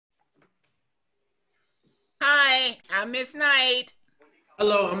Hi, I'm Miss Knight.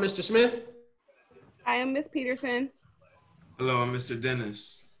 Hello, I'm Mr. Smith. I am Miss Peterson. Hello, I'm Mr.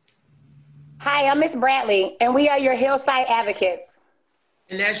 Dennis. Hi, I'm Miss Bradley, and we are your Hillside advocates.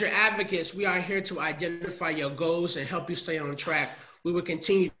 And as your advocates, we are here to identify your goals and help you stay on track. We will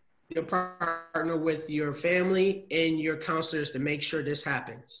continue to partner with your family and your counselors to make sure this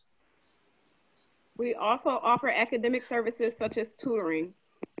happens. We also offer academic services such as tutoring.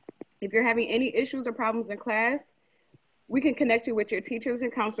 If you're having any issues or problems in class, we can connect you with your teachers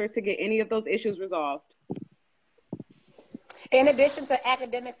and counselors to get any of those issues resolved. In addition to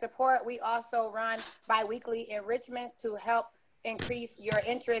academic support, we also run bi-weekly enrichments to help increase your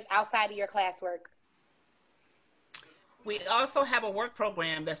interest outside of your classwork. We also have a work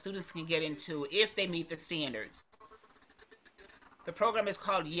program that students can get into if they meet the standards. The program is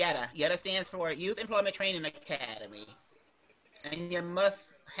called YETA. YETA stands for Youth Employment Training Academy. And you must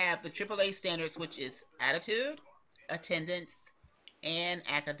have the AAA standards, which is attitude, attendance, and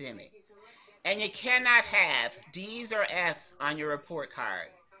academic. And you cannot have D's or F's on your report card.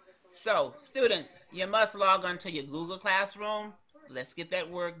 So, students, you must log on to your Google Classroom. Let's get that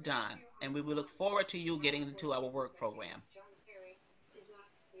work done. And we will look forward to you getting into our work program.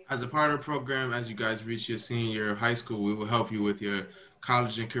 As a part of the program, as you guys reach your senior year of high school, we will help you with your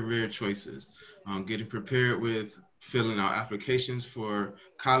college and career choices, getting prepared with filling out applications for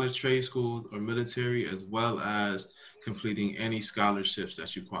college, trade schools, or military, as well as completing any scholarships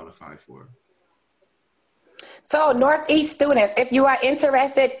that you qualify for. So Northeast students, if you are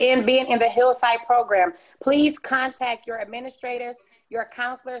interested in being in the Hillside program, please contact your administrators, your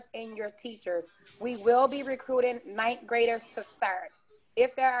counselors, and your teachers. We will be recruiting 9th graders to start.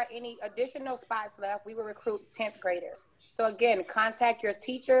 If there are any additional spots left, we will recruit 10th graders. So again, contact your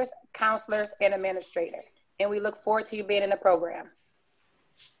teachers, counselors, and administrator. And we look forward to you being in the program.